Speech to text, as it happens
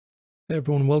Hey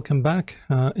everyone, welcome back.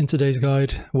 In today's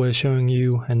guide, we're showing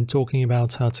you and talking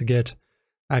about how to get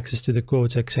access to the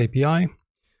Quotex API.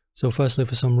 So firstly,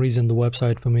 for some reason, the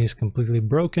website for me is completely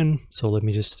broken. So let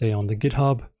me just stay on the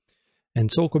GitHub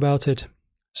and talk about it.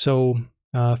 So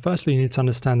firstly, you need to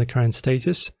understand the current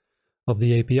status of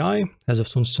the API. As of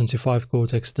 2025,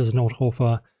 Quotex does not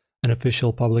offer an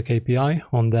official public API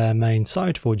on their main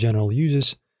site for general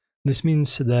users. This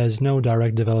means there's no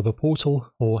direct developer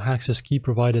portal or access key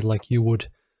provided like you would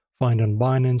find on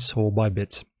Binance or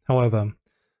Bybit. However,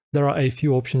 there are a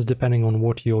few options depending on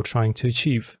what you're trying to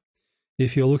achieve.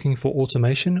 If you're looking for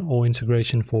automation or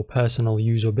integration for personal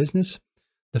use or business,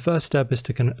 the first step is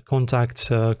to contact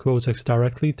Quotex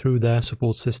directly through their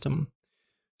support system.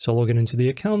 So log in into the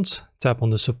account, tap on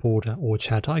the support or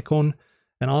chat icon,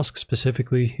 and ask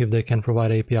specifically if they can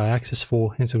provide API access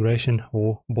for integration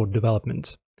or bot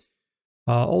development.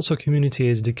 Also, community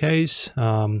SDKs.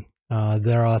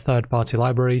 There are third-party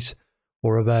libraries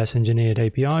or reverse engineered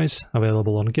APIs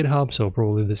available on GitHub, so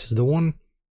probably this is the one.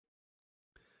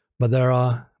 But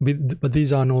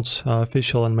these are not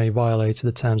official and may violate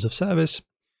the terms of service.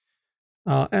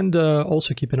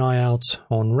 Also keep an eye out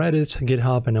on Reddit,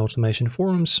 GitHub, and automation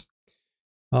forums.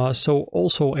 So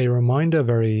also a reminder,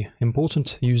 very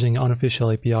important, using unofficial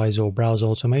APIs or browser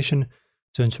automation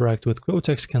to interact with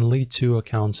Quotex can lead to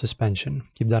account suspension.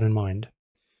 Keep that in mind.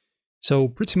 So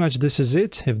pretty much this is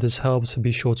it. If this helps,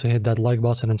 be sure to hit that like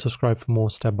button and subscribe for more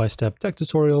step-by-step tech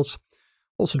tutorials.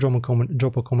 Also drop a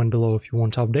comment below if you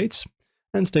want updates,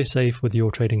 and stay safe with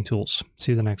your trading tools.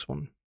 See you the next one.